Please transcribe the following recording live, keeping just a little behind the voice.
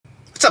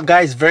What's up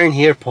guys, Vern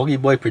here,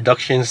 Pogiboy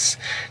Productions.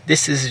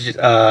 This is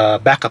a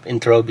backup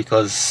intro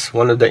because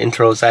one of the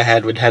intros I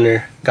had with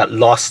Henner got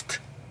lost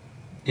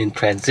in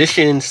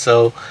transition,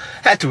 so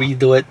I had to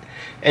redo it.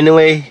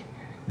 Anyway,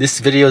 this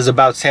video is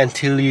about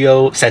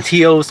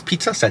Santillo's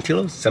Pizza.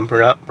 Santillo's, I'm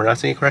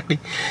pronouncing it correctly.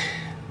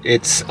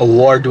 It's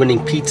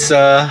award-winning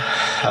pizza,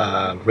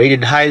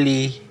 rated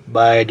highly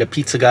by the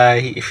pizza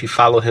guy. If you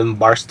follow him,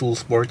 Barstool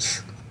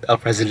Sports, El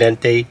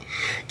Presidente,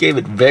 gave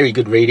it very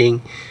good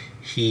rating.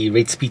 He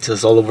rates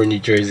pizzas all over New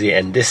Jersey,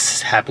 and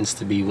this happens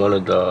to be one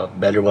of the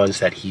better ones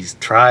that he's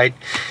tried.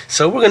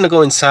 So we're gonna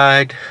go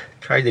inside,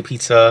 try the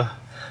pizza.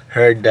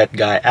 Heard that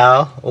guy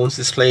Al owns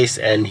this place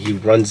and he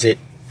runs it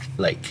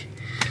like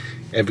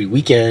every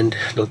weekend.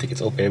 Don't think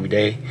it's open every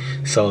day.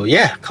 So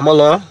yeah, come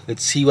along,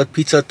 let's see what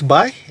pizza to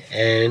buy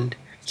and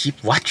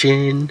keep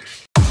watching.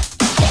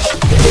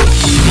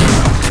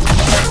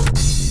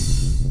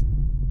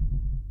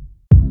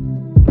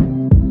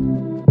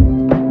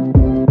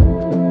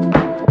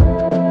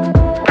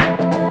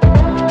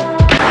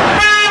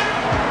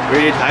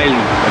 Rated highly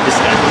by this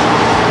guy.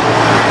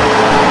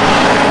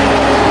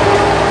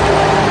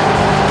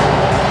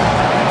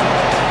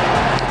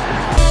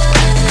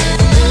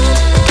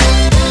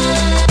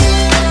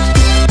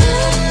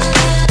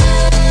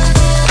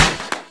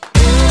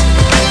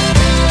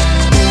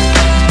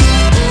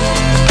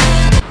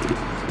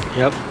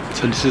 Yep,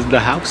 so this is the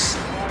house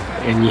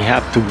and you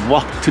have to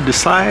walk to the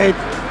side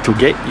to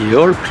get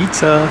your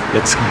pizza.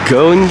 Let's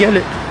go and get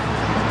it.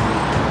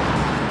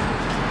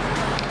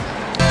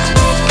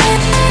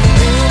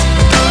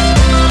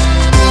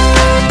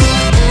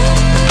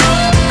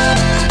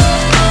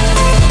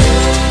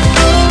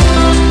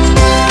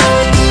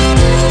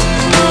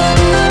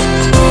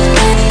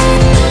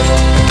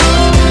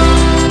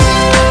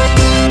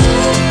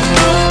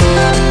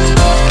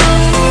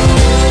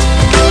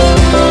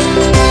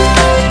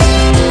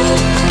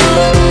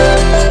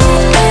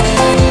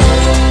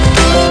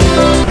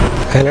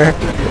 Henner,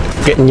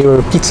 getting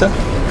your pizza,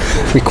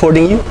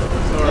 recording you.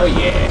 Oh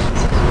yeah.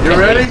 You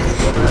ready?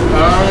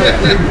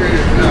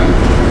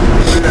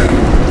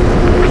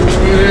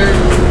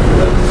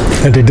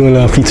 And they're doing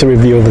a pizza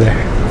review over there.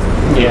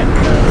 Yeah.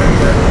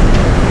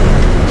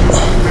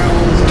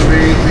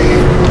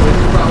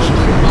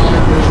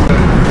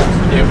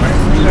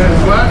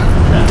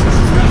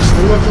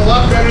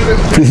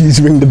 Please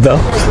ring the bell.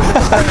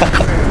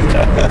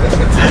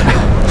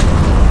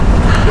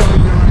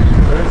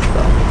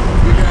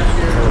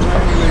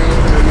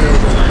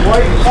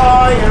 White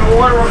pie and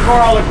order a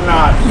garlic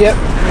knot. Yep.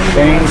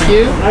 Thank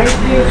you.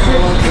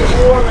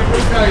 1964 and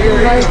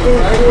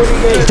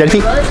 1948.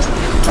 Jelly?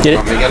 Get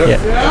it? Yeah.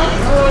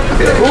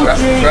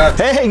 Gucci.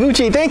 Hey,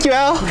 Gucci, thank you,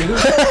 Al.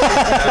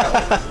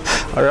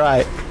 All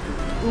right.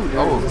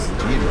 Oh,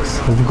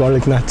 Jesus.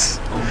 Garlic nuts.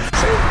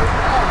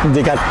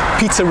 They got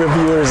pizza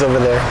reviewers over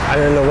there. I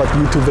don't know what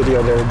YouTube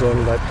video they're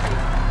doing, but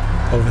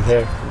over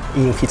there,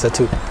 eating pizza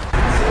too.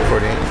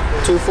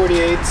 2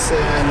 48s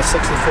and a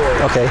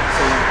 64. Okay.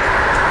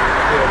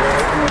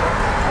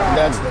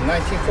 That's the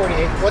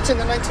 1948. What's in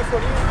the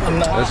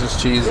 1948? This is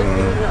cheese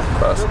and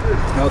crust.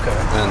 Okay.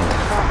 And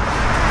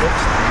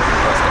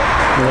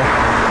Yeah.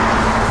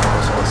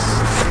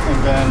 And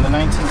then the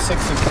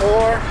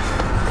 1964.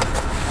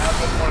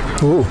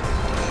 Ooh.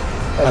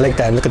 I like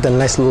that. Look at the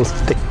nice little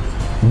stick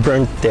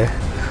burnt there.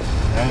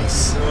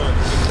 Nice.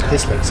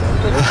 This looks so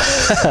good.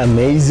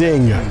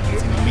 Amazing.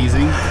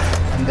 Amazing.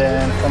 And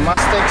then for my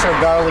steaks are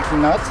garlic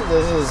nuts.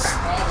 This is.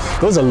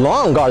 Those are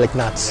long garlic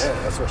nuts. Yeah,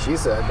 that's what she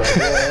said. But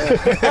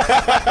yeah.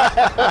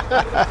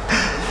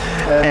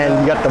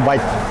 And you got the white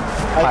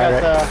I pie,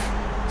 got right?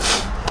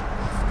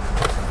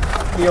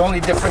 the only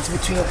difference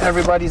between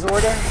everybody's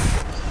order,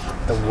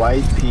 the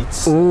white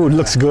pizza. Ooh, it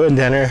looks good,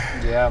 Henner.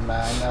 Yeah,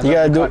 man. I You love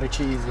gotta do cottage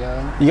cheese,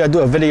 yeah. You gotta do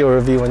a video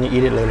review when you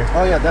eat it later.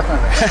 Oh yeah,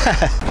 definitely.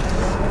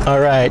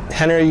 All right,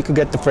 Henner, you could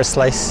get the first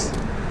slice.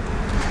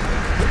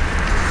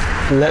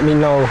 Let me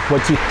know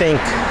what you think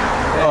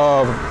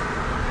of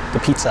the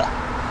pizza.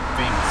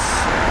 Thanks.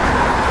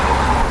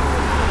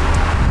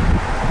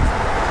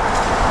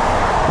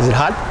 Is it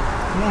hot?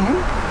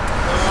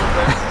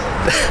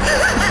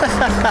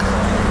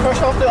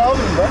 Fresh off the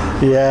oven, bro.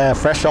 Yeah,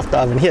 fresh off the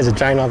oven. He has a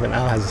giant oven.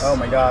 Al has. Oh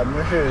my God,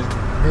 this is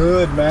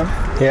good, man.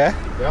 Yeah?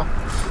 Yeah.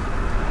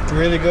 It's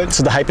really good.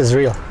 So the hype is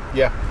real.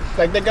 Yeah.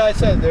 Like the guy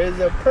said, there is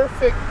a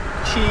perfect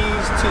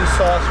cheese to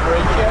sauce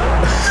ratio.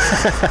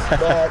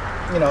 But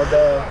you know,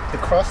 the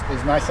crust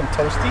is nice and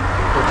toasty,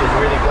 which is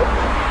really good.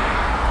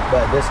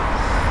 But this is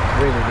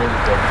really, really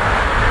good.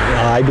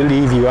 I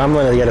believe you. I'm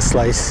gonna get a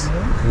slice.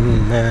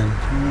 Man.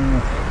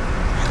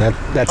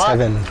 That's Hot.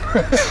 heaven.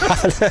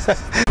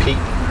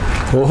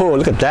 Oh,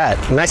 look at that.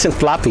 Nice and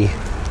floppy.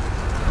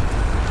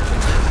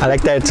 I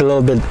like that it's a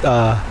little bit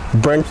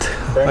burnt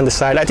on the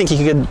side. I think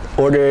you could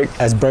order it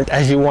as burnt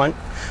as you want,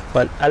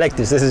 but I like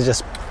this. This is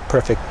just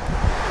perfect.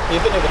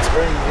 Even if it's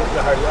burning, it's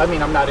hardly. I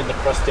mean, I'm not in the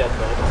crust yet,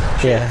 but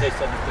Yeah. it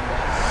tastes anything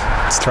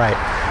else. Let's try it.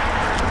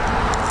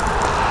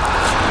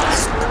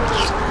 It's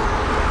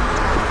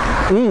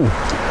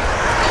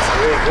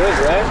really good,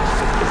 right?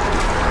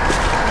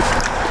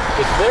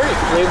 very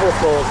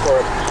flavorful for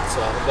a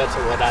pizza. That's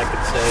what I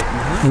could say.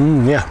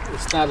 Yeah.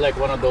 It's not like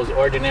one of those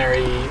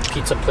ordinary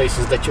pizza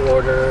places that you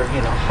order,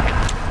 you know.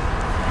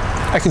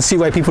 I can see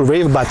why people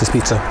rave about this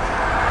pizza.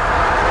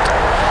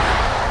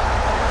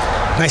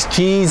 Nice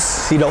cheese,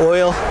 see the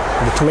oil,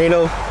 the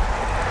tomato.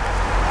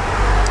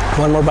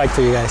 One more bite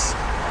for you guys.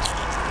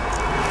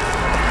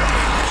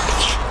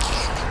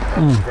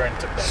 Brent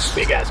took that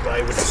big ass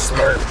bite with a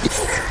slurp.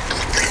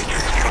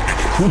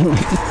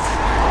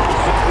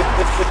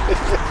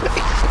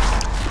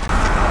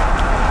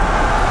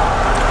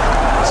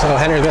 So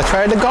Henry's gonna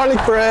try the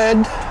garlic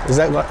bread. Is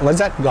that what's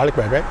that? Garlic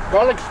bread, right?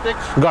 Garlic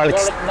sticks. Garlic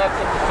nuts at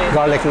the same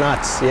Garlic time.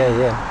 nuts.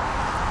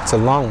 Yeah. It's a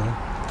long one.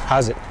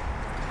 How's it?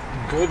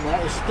 Good,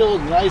 man. It's still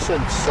nice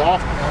and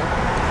soft,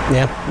 man.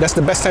 Yeah. That's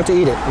the best time to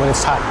eat it, when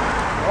it's hot.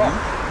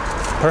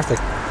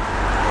 Perfect.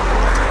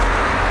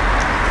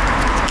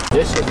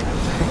 This is,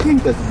 I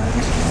think that's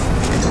nice.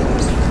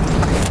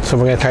 So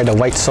we're gonna try the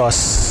white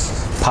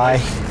sauce pie.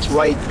 It's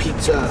white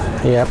pizza.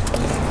 Yep.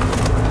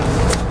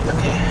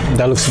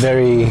 That looks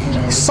very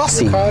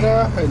saucy.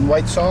 Ricotta and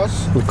white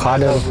sauce.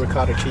 Ricotta. I love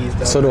ricotta cheese,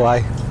 though. So do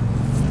I.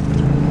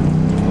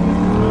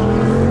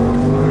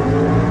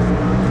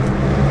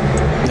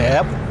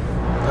 Yep.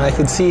 I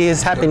can see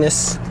his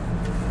happiness.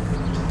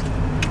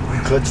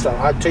 Good stuff.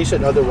 I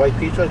tasted another white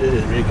pizza. This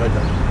is really good,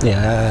 though.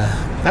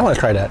 Yeah. I want to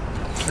try that.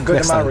 A good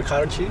Next amount time.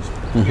 of ricotta cheese.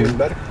 Even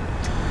better.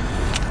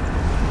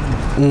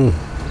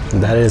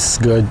 That is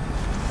good.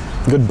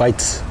 Good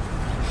bites.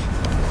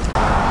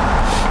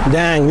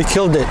 Dang, we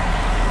killed it.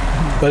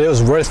 But it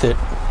was worth it.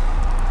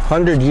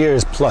 100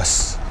 years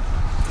plus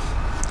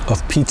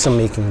of pizza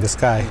making, this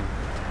guy.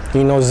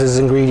 He knows his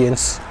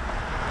ingredients.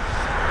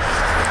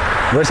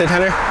 Worth it,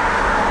 Henry?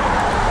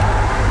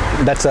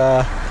 That's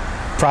a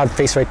proud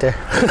face right there.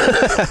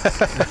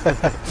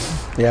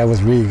 Yeah, it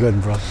was really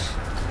good, bro.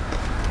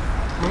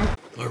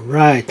 All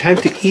right, time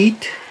to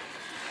eat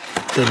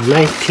the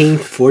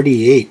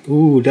 1948.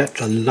 Ooh, that's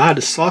a lot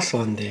of sauce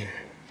on there.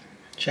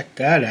 Check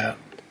that out.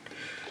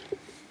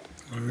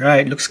 All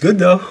right, looks good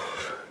though.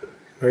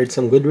 Heard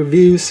some good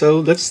reviews, so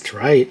let's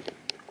try it.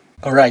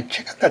 All right,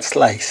 check out that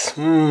slice.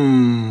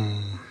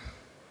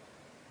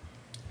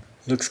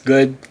 Looks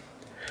good.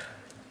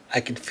 I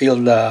can feel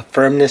the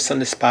firmness on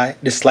this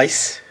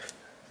slice.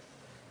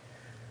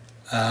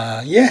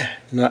 Yeah,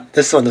 no,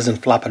 this one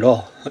doesn't flop at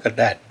all. Look at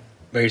that.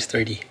 Very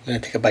sturdy. I'm gonna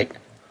take a bite.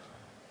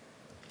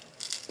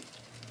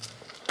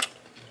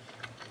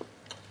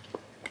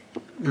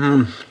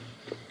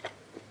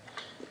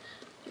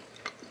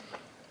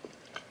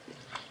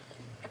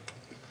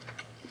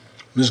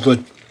 This is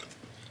good.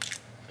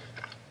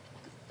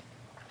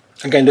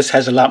 Again, this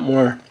has a lot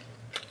more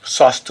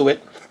sauce to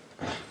it.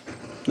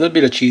 A little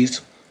bit of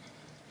cheese.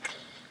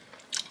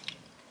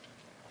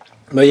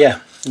 But yeah,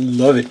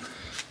 love it.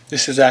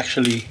 This is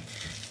actually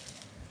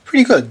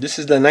pretty good. This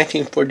is the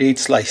 1948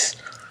 slice.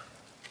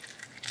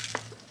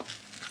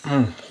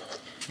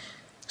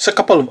 It's a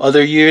couple of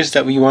other years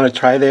that we want to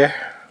try there,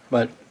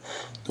 but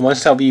the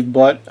ones that we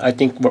bought, I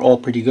think were all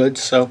pretty good,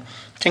 so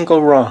can't go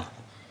wrong.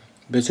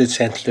 Visit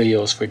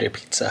Santillo's for their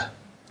pizza.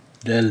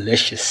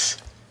 Delicious.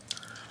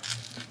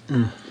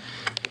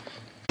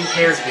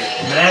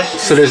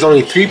 So there's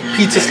only 3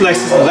 pizza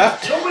slices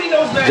left.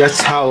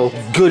 That's how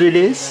good it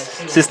is.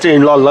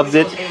 Sister-in-law loves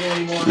it.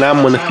 Now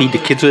I'm gonna feed the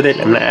kids with it.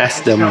 I'm gonna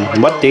ask them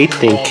what they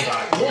think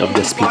of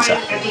this pizza.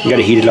 You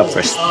gotta heat it up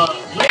first.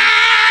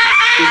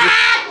 Is it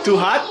too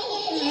hot?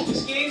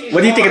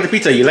 What do you think of the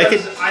pizza? You like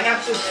it? I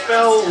have to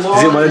spell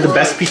Is it one of the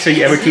best pizza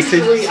you ever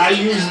tasted? I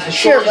use the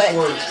Sure, shortest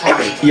but-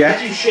 words. Yeah?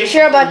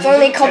 Sure, but it's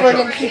only covered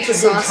in pizza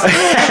sauce.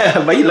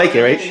 But you like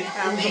it, right?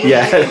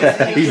 Yeah,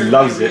 he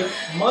loves it.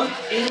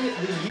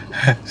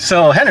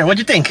 So, Henry, what'd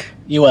you think?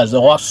 It was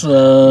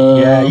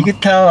awesome. Yeah, you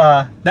could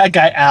tell that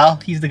guy Al,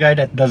 he's the guy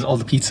that does all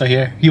the pizza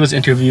here. He was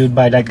interviewed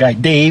by that guy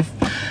Dave,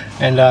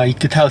 and you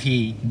could tell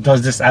he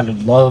does this out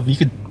of love. You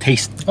could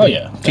taste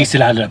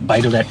it out of the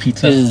bite of that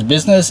pizza. His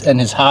business and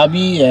his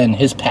hobby and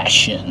his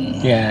passion.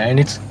 Yeah, and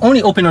it's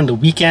only open on the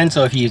weekend,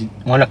 so if you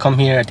want to come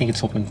here, I think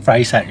it's open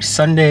Friday, Saturday,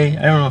 Sunday.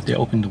 I don't know if they're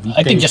open the weekdays.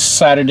 I think just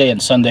Saturday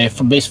and Sunday.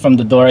 Based from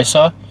the door I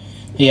saw,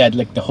 he had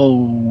like the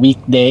whole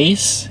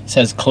weekdays. It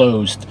says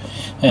closed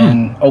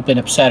and open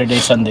up Saturday,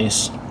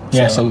 Sundays.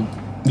 Yeah, so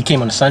we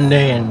came on a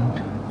Sunday and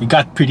it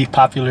got pretty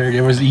popular.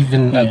 There was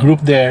even a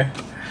group there.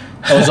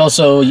 There was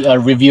also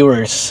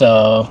reviewers.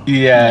 So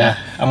Yeah,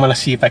 I'm gonna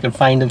see if I can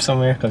find them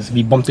somewhere because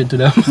we bumped into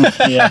them.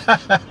 yeah,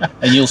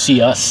 and you'll see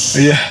us.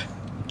 Yeah.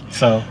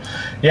 So,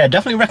 yeah,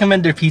 definitely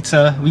recommend their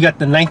pizza. We got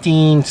the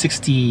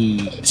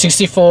 1960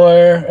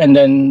 64 and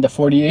then the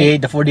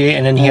 48. the 48,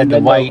 and then he had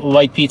the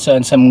white pizza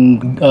and some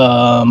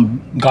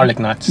garlic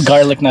nuts.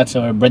 garlic nuts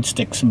or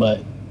breadsticks, but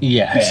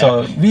Yeah,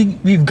 so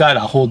we've got a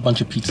whole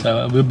bunch of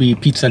pizza. We'll be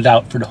pizzaed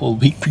out for the whole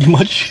week, pretty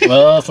much.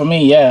 well, for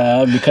me,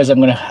 yeah, because I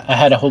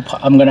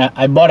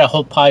bought a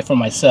whole pie for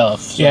myself.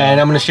 So. Yeah, and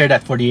I'm gonna share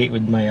that 48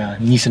 with my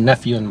niece and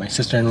nephew and my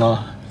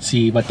sister-in-law.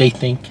 See what they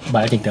think,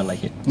 but I think they'll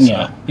like it. So.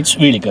 Yeah, it's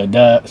really good.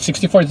 The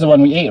 64 is the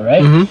one we ate,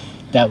 right?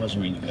 That was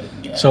really good.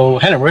 Yeah. So,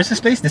 Henner, where's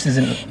this place? This is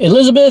in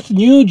Elizabeth,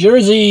 New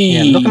Jersey.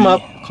 Yeah, look him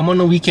up. Come on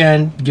the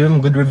weekend. Give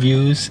him good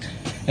reviews.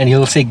 And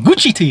he'll say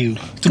Gucci to you.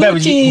 Too bad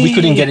we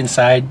couldn't get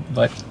inside,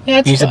 but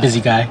he's a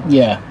busy guy.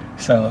 Yeah.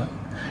 So,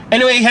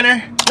 anyway,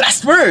 Henner,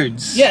 last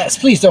words. Yes,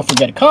 please don't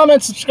forget to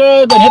comment,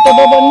 subscribe, and hit that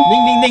bell button.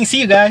 Ding, ding, ding. See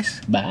you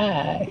guys.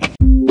 Bye.